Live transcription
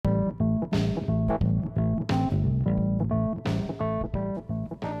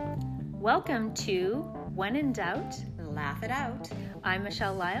Welcome to When in Doubt. Laugh it out. I'm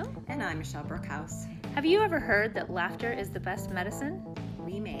Michelle Lyle. And I'm Michelle Brookhouse. Have you ever heard that laughter is the best medicine?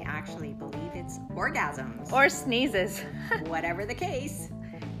 We may actually believe it's orgasms. Or sneezes. Whatever the case.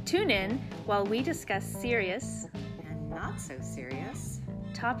 Tune in while we discuss serious and not so serious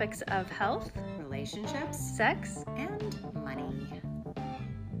topics of health, relationships, sex, and money.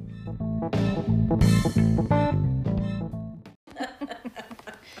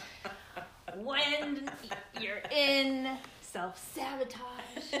 When you're in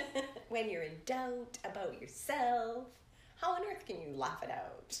self-sabotage. When you're in doubt about yourself. How on earth can you laugh it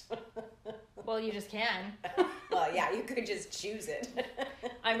out? Well, you just can. Well, yeah, you could just choose it.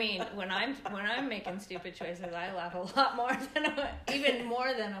 I mean, when I'm making stupid choices, I laugh a lot more even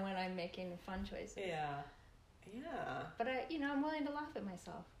more than when I'm making fun choices. Yeah. But I'm willing to laugh at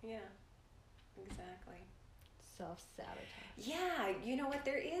myself. Yeah. Exactly. Self-sabotage. Yeah, you know what?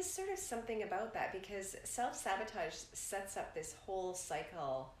 There is sort of something about that because self-sabotage sets up this whole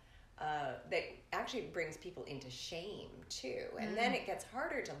cycle that actually brings people into shame too. And then it gets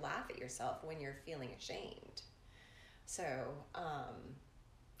harder to laugh at yourself when you're feeling ashamed. So,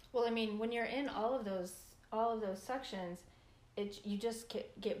 well, I mean, when you're in all of those sections, you just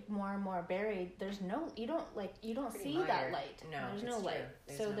get more and more buried. You don't see minor. that light. No, there's it's no true.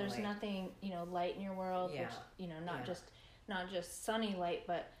 light. There's light. nothing, light in your world, Yeah. which, not just sunny light,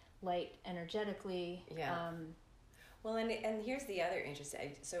 but light energetically. Yeah. Well, and here's the other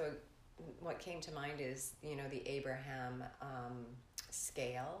interesting. So, what came to mind is the Abraham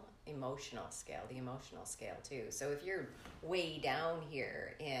scale, the emotional scale too. So if you're way down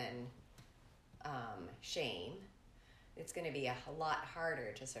here in shame, it's going to be a lot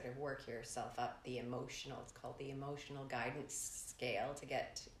harder to sort of work yourself up the emotional. It's called the emotional guidance scale to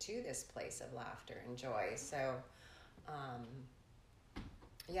get to this place of laughter and joy. So,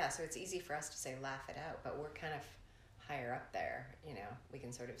 so it's easy for us to say laugh it out, but we're kind of higher up there. We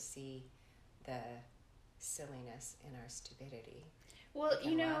can sort of see the silliness in our stupidity. Well,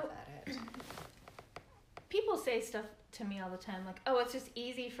 laugh at it. People say stuff to me all the time like, "Oh, it's just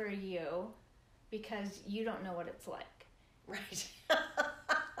easy for you because you don't know what it's like." Right.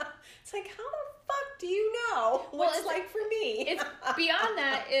 It's like, how the fuck do you know what it's like for me? It's beyond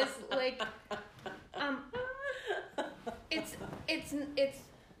that is like, it's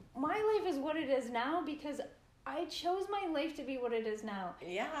my life is what it is now because I chose my life to be what it is now.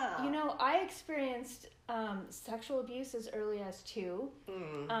 Yeah. I experienced sexual abuse as early as 2.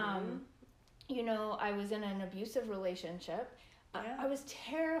 Mm-hmm. I was in an abusive relationship. Yeah. I was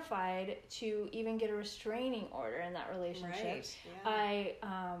terrified to even get a restraining order in that relationship. Right.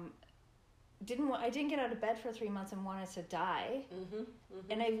 Yeah. I didn't get out of bed for 3 months and wanted to die. Mm-hmm.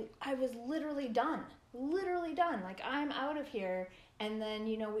 Mm-hmm. And I was literally done. Like, I'm out of here. And then,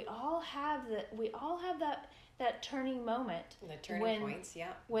 we all have that turning moment. The turning points,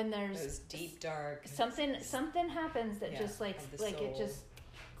 yeah. When there's those deep dark something happens that just like it just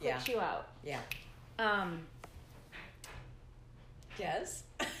clicks you out. Yeah. Yes.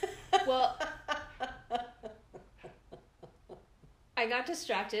 Well, I got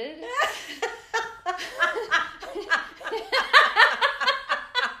distracted.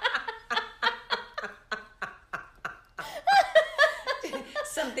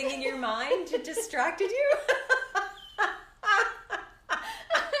 Something in your mind distracted you?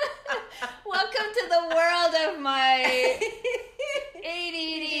 Welcome to the world of my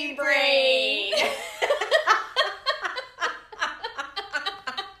ADD brain.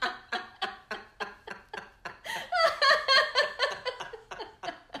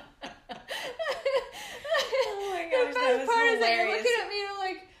 Oh my gosh, that was part hilarious. is that you're looking at me and I'm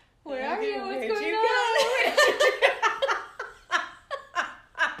like, where are you? What's going on?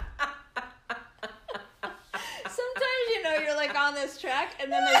 Sometimes, you're like on this track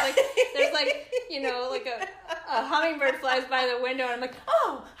and then there's like a hummingbird flies by the window and I'm like,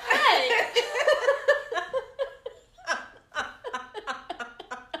 oh, hey.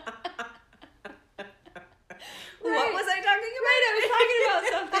 What was I talking about? Right, I was talking about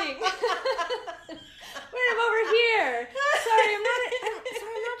something. Wait, I'm over here. Sorry, I'm not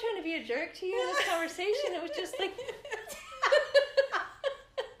trying to be a jerk to you in this conversation. It was just like...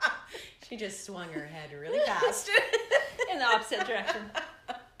 She just swung her head really fast. In the opposite direction.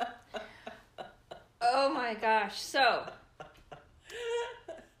 Oh my gosh. So,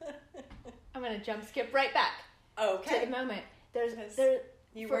 I'm going to skip right back. Okay. To the moment.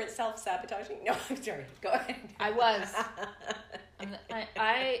 You weren't self-sabotaging? No, I'm sorry. Go ahead. I was.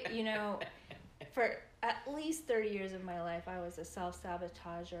 For at least 30 years of my life, I was a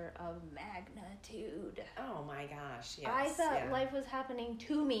self-sabotager of magnitude. Oh my gosh, yes. I thought life was happening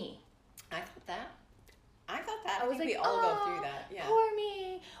to me. I thought that. I was think like, we all go through that. Yeah. Poor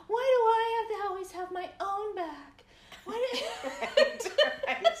me. Why do I have to always have my own back? Why did... right.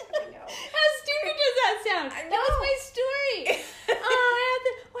 I know. How stupid does that sound? I know. That was my story. Why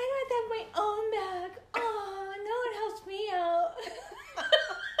do I have to have my own back? Oh, no one helps me out.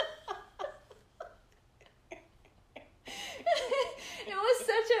 It was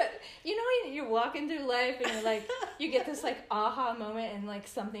such a, you know, when you're walking through life and you're like, you get this like aha moment and like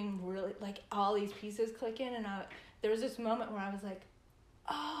something really, like all these pieces click in, and there was this moment where I was like,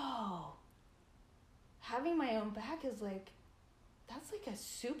 oh, having my own back is like, that's like a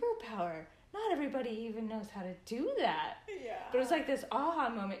superpower. Not everybody even knows how to do that. Yeah. But it was like this aha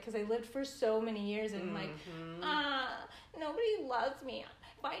moment because I lived for so many years and like, nobody loves me.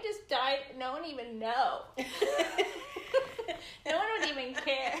 If I just died, no one even know. No one would even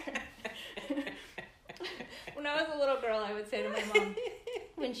care. When I was a little girl, I would say to my mom,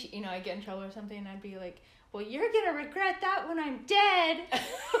 when she, you know, I'd get in trouble or something, I'd be like, well, you're going to regret that when I'm dead.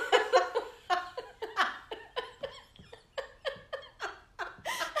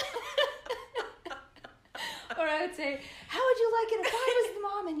 Or I would say, how would you like it if I was the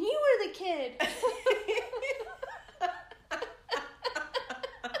mom and you were the kid?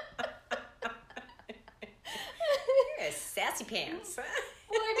 You're a sassy pants.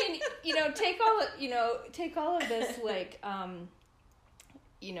 Well, I mean, you know, take all of this, like,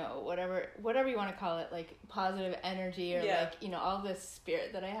 you know, whatever you want to call it, like positive energy or like, you know, all this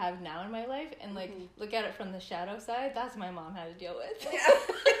spirit that I have now in my life, and like look at it from the shadow side. That's my mom had to deal with. Yeah.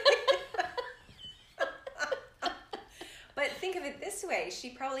 But think of it this way. She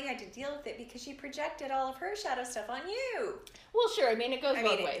probably had to deal with it because she projected all of her shadow stuff on you. Well, sure. I mean, it goes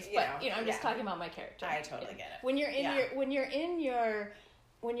both ways, but I'm just yeah. talking about my character. I totally get it. When you're you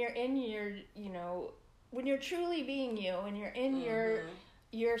know, when you're truly being you, and you're in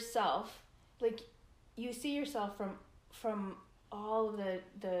yourself, like you see yourself from all of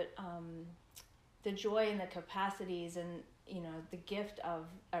the joy and the capacities and, you know, the gift of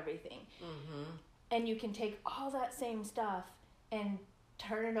everything. Mm-hmm. And you can take all that same stuff and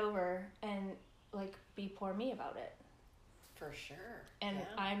turn it over and like be poor me about it. For sure. And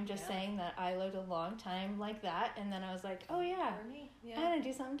I'm just saying that I lived a long time like that, and then I was like, oh yeah, I'm gonna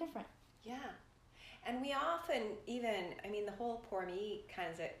do something different. Yeah. And we often the whole poor me kind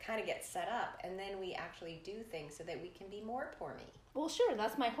of gets set up, and then we actually do things so that we can be more poor me. Well, sure.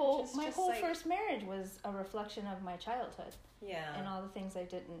 That's my whole like, first marriage was a reflection of my childhood. Yeah. And all the things I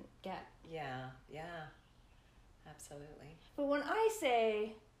didn't get. Yeah. Yeah. Absolutely. But when I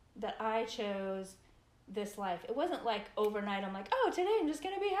say that I chose this life, it wasn't like overnight I'm like, oh, today I'm just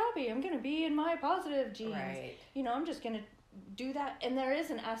going to be happy. I'm going to be in my positive genes. Right. You know, I'm just going to do that. And there is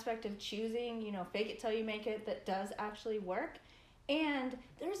an aspect of choosing, you know, fake it till you make it that does actually work. And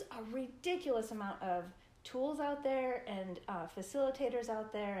there's a ridiculous amount of tools out there and facilitators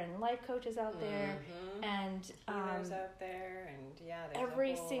out there and life coaches out there and healers out there, and there's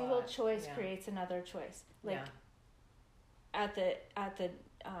every a whole single lot. choice creates another choice. Like at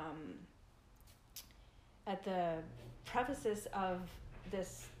the prefaces of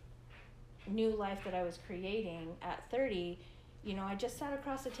this new life that I was creating at 30, you know, I just sat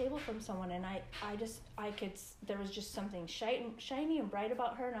across the table from someone, and there was just something shiny and bright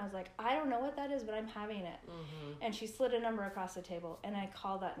about her, and I was like, I don't know what that is, but I'm having it. Mm-hmm. And she slid a number across the table, and I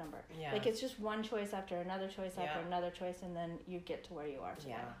called that number. Yeah. Like, it's just one choice after another choice after another choice, and then you get to where you are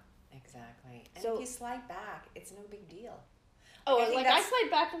today. Yeah, exactly. And so, if you slide back, it's no big deal. Oh, I slide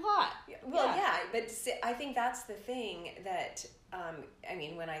back a lot. Well, but I think that's the thing that,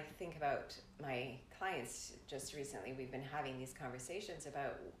 when I think about my clients just recently, we've been having these conversations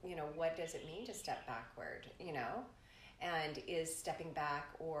about, you know, what does it mean to step backward, you know? And is stepping back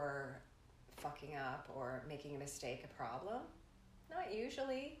or fucking up or making a mistake a problem? Not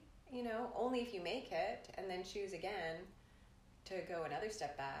usually, you know, only if you make it and then choose again to go another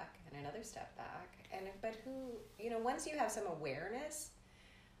step back and another step back. But who, you know, once you have some awareness,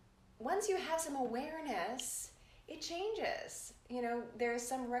 it changes. You know, there's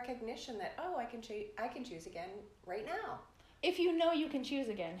some recognition that, oh, I can choose again right now. If you know you can choose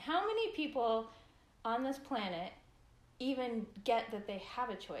again, how many people on this planet even get that they have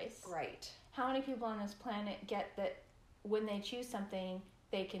a choice? Right. How many people on this planet get that when they choose something,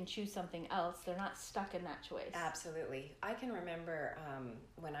 they can choose something else? They're not stuck in that choice. Absolutely. I can remember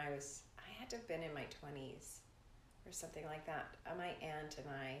when I had to have been in my 20s or something like that. My aunt and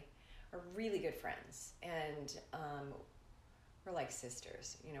I are really good friends, and we're like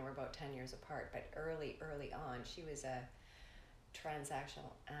sisters. You know, we're about 10 years apart, but early on, she was a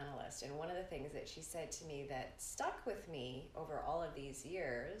transactional analyst, and one of the things that she said to me that stuck with me over all of these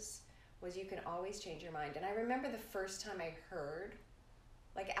years was you can always change your mind. And I remember the first time I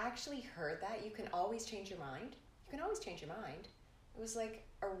actually heard that, you can always change your mind. You can always change your mind. It was like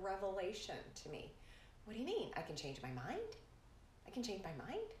a revelation to me. What do you mean? I can change my mind? I can change my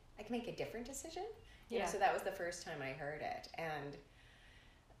mind? I can make a different decision? You know, so that was the first time I heard it. And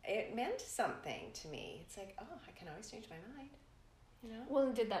it meant something to me. It's like, oh, I can always change my mind. You know? Well,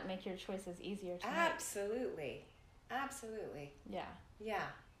 and did that make your choices easier to make? Absolutely. Absolutely. Yeah. Yeah.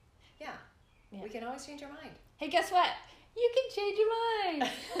 Yeah. We can always change our mind. Hey, guess what? You can change your mind.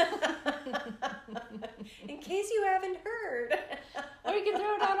 In case you haven't heard. Or you can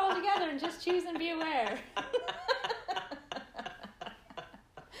throw it out all together and just choose and be aware.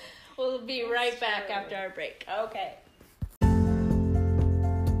 We'll be right back after our break. Okay.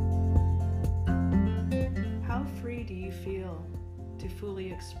 How free do you feel to fully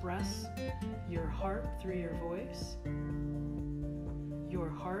express your heart through your voice? Your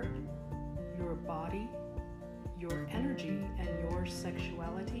heart, your body, your energy, and your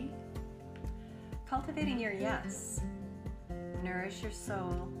sexuality? Cultivating your yes. Nourish your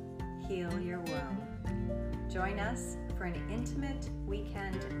soul, heal your womb. Join us for an intimate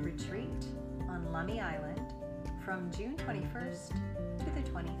weekend retreat on Lummi Island from June 21st to the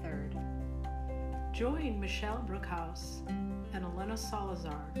 23rd. Join Michelle Brookhouse and Elena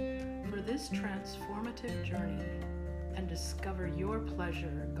Salazar for this transformative journey and discover your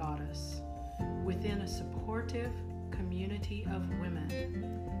pleasure, goddess, within a supportive community of women.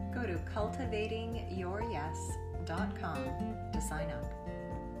 Go to cultivatingyouryes.com to sign up.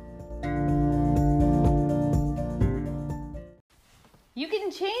 You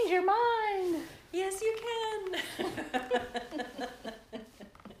can change your mind. Yes, you can.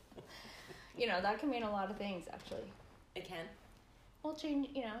 You know, that can mean a lot of things, actually. It can. Well, you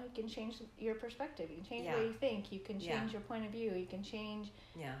can change your perspective. You can change the way you think. You can change your point of view. You can change,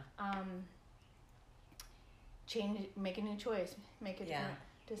 make a new choice, make a different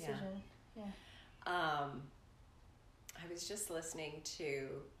decision. I was just listening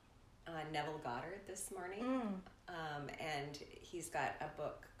to Neville Goddard this morning, and he's got a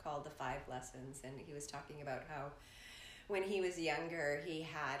book called The 5 Lessons, and he was talking about how when he was younger, he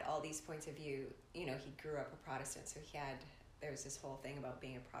had all these points of view. You know, he grew up a Protestant, so there was this whole thing about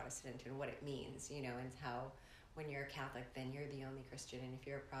being a Protestant and what it means, you know, and how when you're a Catholic, then you're the only Christian, and if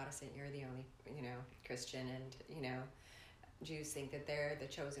you're a Protestant, you're the only, Christian, and, Jews think that they're the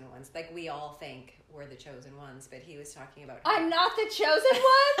chosen ones. Like, we all think we're the chosen ones, but he was talking about... I'm not the chosen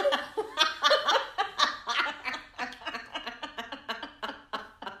one?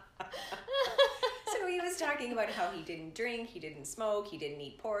 So he was talking about how he didn't drink, he didn't smoke, he didn't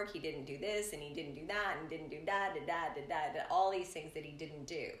eat pork, he didn't do this, and he didn't do that, and didn't do that, all these things that he didn't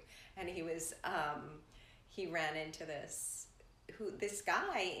do. And he was, he ran into this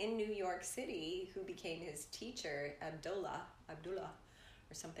guy in New York City who became his teacher, Abdullah, or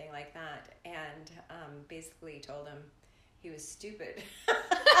something like that, and basically told him he was stupid for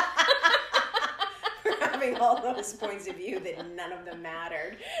having all those points of view, that none of them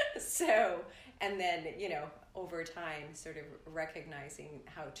mattered. So, and then, over time, sort of recognizing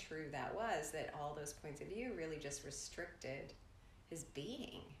how true that was, that all those points of view really just restricted his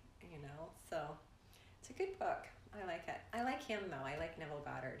being, So, it's a good book. I like it. I like him, though. I like Neville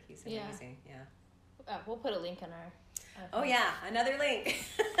Goddard. He's amazing. Yeah. We'll put a link in our... Oh, yeah. Another link.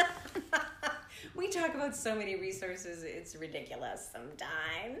 We talk about so many resources. It's ridiculous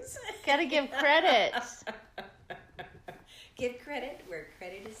sometimes. Gotta give credit. Give credit where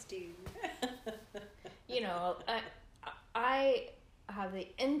credit is due. I have the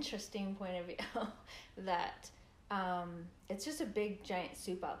interesting point of view that... it's just a big giant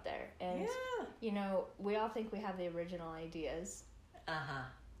soup out there, and we all think we have the original ideas. Yeah.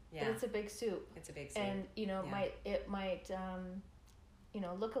 But it's a big soup. It's a big soup. And it might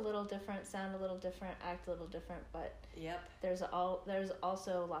look a little different, sound a little different, act a little different, but there's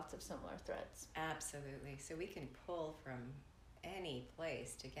also lots of similar threads. Absolutely. So we can pull from any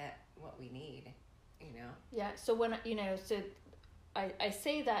place to get what we need. Yeah. So when I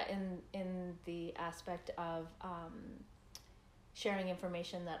say that in the aspect of sharing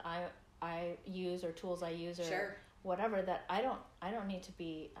information that I use, or tools I use, or whatever, that I don't need to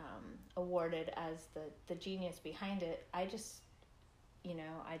be awarded as the genius behind it. I just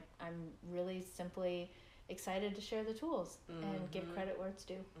I'm really simply excited to share the tools and give credit where it's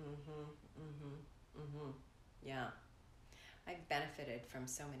due. Yeah. I've benefited from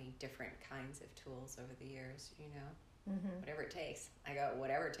so many different kinds of tools over the years, Whatever it takes. I go,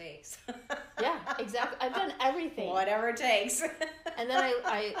 whatever it takes. Yeah, exactly. I've done everything. Whatever it takes. And then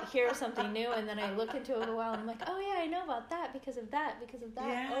I hear something new, and then I look into it a while, and I'm like, oh yeah, I know about that because of that.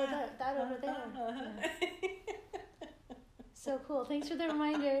 Yeah. Oh, that over there. Yeah. So cool. Thanks for the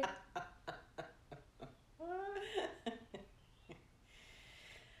reminder.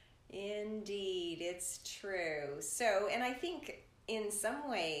 Indeed, it's true. So, and I think in some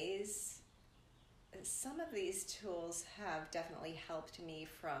ways, some of these tools have definitely helped me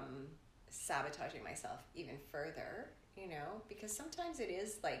from sabotaging myself even further, you know, because sometimes it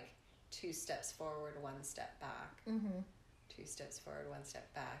is like 2 steps forward, 1 step back. 2 steps forward, 1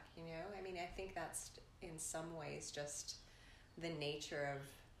 step back, you know? I mean, I think that's in some ways just the nature of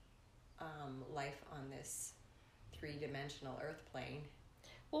life on this 3-dimensional earth plane.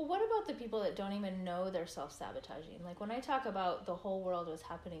 Well, what about the people that don't even know they're self-sabotaging? Like, when I talk about the whole world was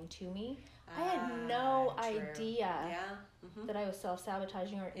happening to me, I had no idea that I was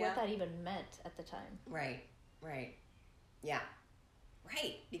self-sabotaging or what that even meant at the time. Right. Yeah.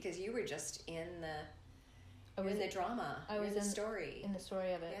 Right, because you were just in the drama. I was in the story. In the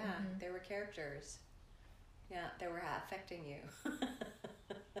story of it. Yeah, there were characters. Yeah, that were affecting you.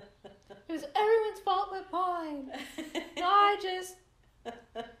 It was everyone's fault but mine. No, I just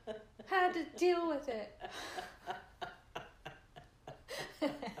had to deal with it.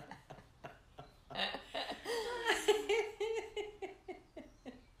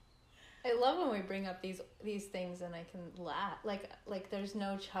 I love when we bring up these things and I can laugh. Like there's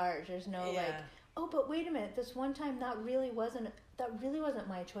no charge. There's no like, oh, but wait a minute. This one time that really wasn't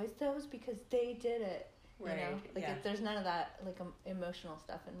my choice. That was because they did it. Right. You know? Like there's none of that like emotional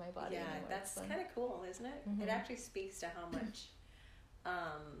stuff in my body. Yeah, anymore. that's kind of cool, isn't it? It actually speaks to how much.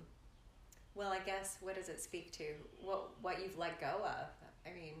 Well, I guess what does it speak to? What you've let go of?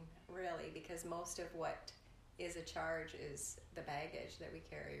 I mean, really, because most of what is a charge is the baggage that we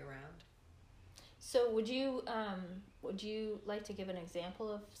carry around. So would you like to give an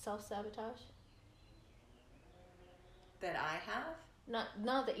example of self-sabotage? That I have?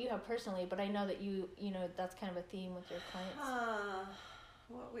 Not that you have personally, but I know that you know that's kind of a theme with your clients.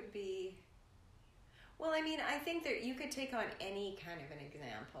 What would be? Well, I mean, I think that you could take on any kind of an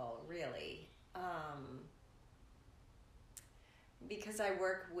example, really. Because I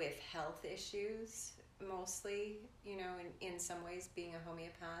work with health issues mostly, you know, in some ways being a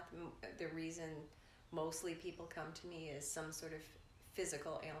homeopath, the reason mostly people come to me is some sort of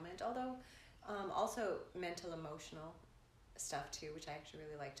physical ailment, although also mental, emotional stuff too, which I actually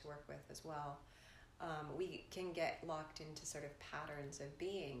really like to work with as well. We can get locked into sort of patterns of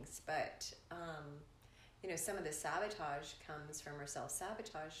beings, but you know, some of the sabotage comes from, or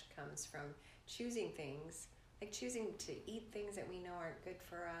self-sabotage comes from choosing things, like choosing to eat things that we know aren't good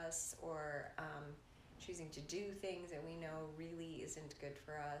for us, or choosing to do things that we know really isn't good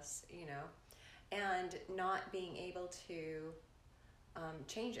for us, you know, and not being able to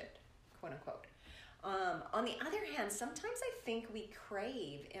change it, quote unquote. On the other hand, sometimes I think we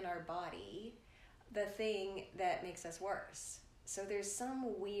crave in our body the thing that makes us worse. So there's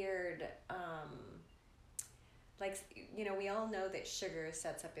some weird, like, you know, we all know that sugar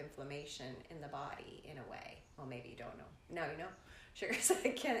sets up inflammation in the body in a way. Well, maybe you don't know. Now you know. Sugar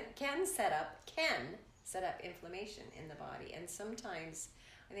can set up inflammation in the body. And sometimes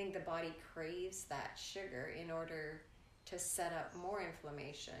I think the body craves that sugar in order to set up more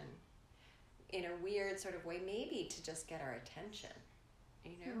inflammation in a weird sort of way, maybe to just get our attention,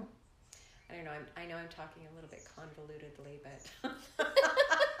 you know? I don't know. I know I'm talking a little bit convolutedly, but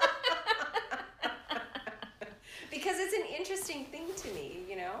because it's an interesting thing to me,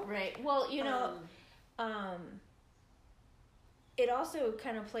 you know? Right. Well, you know, it also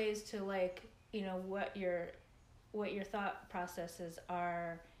kind of plays to, like, you know, what your thought processes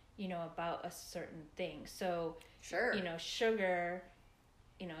are, you know, about a certain thing. So, sure, you know, sugar,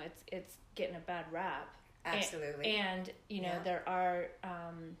 you know, it's getting a bad rap. Absolutely. And you know, there are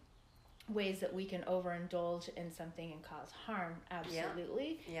ways that we can overindulge in something and cause harm.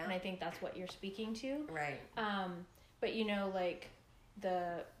 Absolutely. Yeah. And I think that's what you're speaking to. Right. But you know, like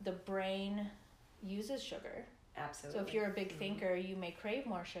the brain uses sugar. Absolutely. So if you're a big thinker, you may crave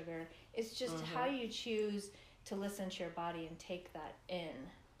more sugar. It's just how you choose to listen to your body and take that in.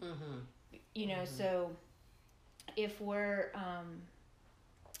 You know, so if we're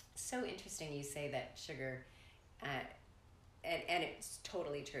so interesting you say that sugar, and it's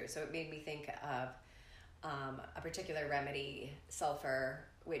totally true. So it made me think of a particular remedy, sulfur,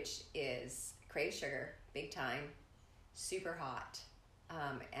 which is craves sugar big time, super hot,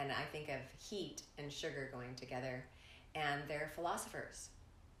 and I think of heat and sugar going together, and they're philosophers,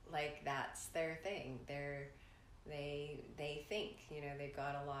 like that's their thing. They're they think, they've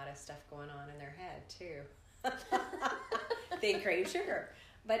got a lot of stuff going on in their head too. They crave sugar.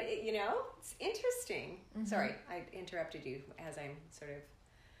 But, it's interesting. Mm-hmm. Sorry, I interrupted you as I'm sort of...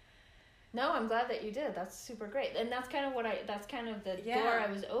 No, I'm glad that you did. That's super great. And that's kind of the door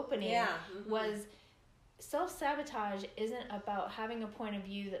I was opening, was self-sabotage isn't about having a point of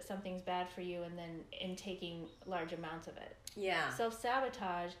view that something's bad for you and then taking large amounts of it. Yeah.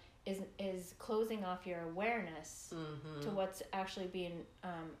 Self-sabotage is closing off your awareness to what's actually being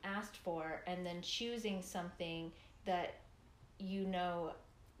asked for, and then choosing something that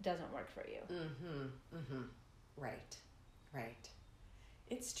doesn't work for you. Right.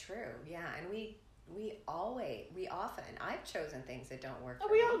 It's true. Yeah, and we often, I've chosen things that don't work for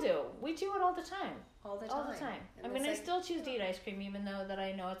me. We all do. We do it all the time. All the time. I still choose to eat ice cream even though that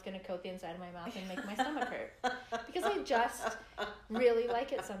I know it's going to coat the inside of my mouth and make my stomach hurt. Because I just really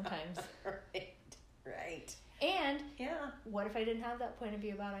like it sometimes. Right. And what if I didn't have that point of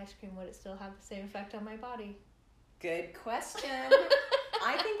view about ice cream? Would it still have the same effect on my body? Good question.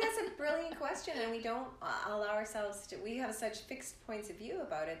 I think that's a brilliant question, and we don't allow ourselves to. We have such fixed points of view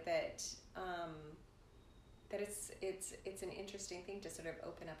about it that it's an interesting thing to sort of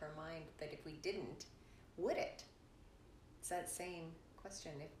open up our mind. That if we didn't, would it? It's that same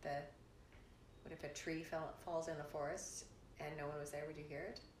question. What if a tree falls in a forest and no one was there? Would you hear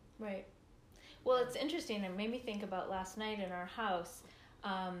it? Right. Well, it's interesting. It made me think about last night in our house.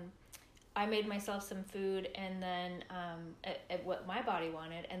 I made myself some food, and then at what my body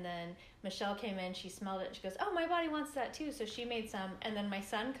wanted, and then Michelle came in, she smelled it, and she goes, "Oh, my body wants that too," so she made some, and then my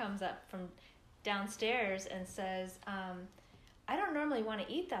son comes up from downstairs and says, "I don't normally want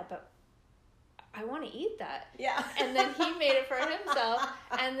to eat that, but I want to eat that." Yeah. And then he made it for himself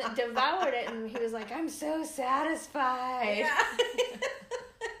and devoured it, and he was like, "I'm so satisfied." Yeah.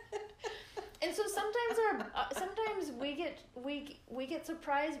 And so sometimes we get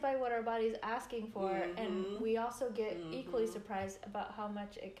surprised by what our body's asking for, and we also get equally surprised about how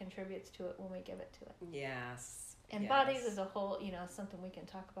much it contributes to it when we give it to it. Yes. And bodies as a whole, something we can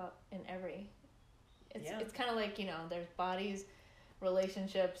talk about in every. It's kind of like there's bodies,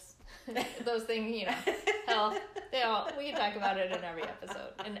 relationships, those things, health. We can talk about it in every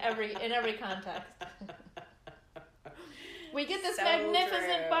episode, in every context. We get this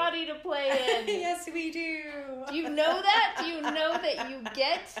magnificent body to play in. Yes, we do. Do you know that? Do you know that you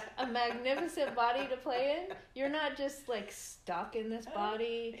get a magnificent body to play in? You're not just stuck in this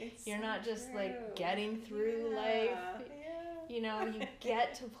body. You're not just getting through life. Yeah. You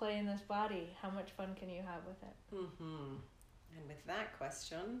get to play in this body. How much fun can you have with it? And with that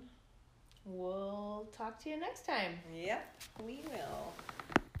question, we'll talk to you next time. Yep, we will.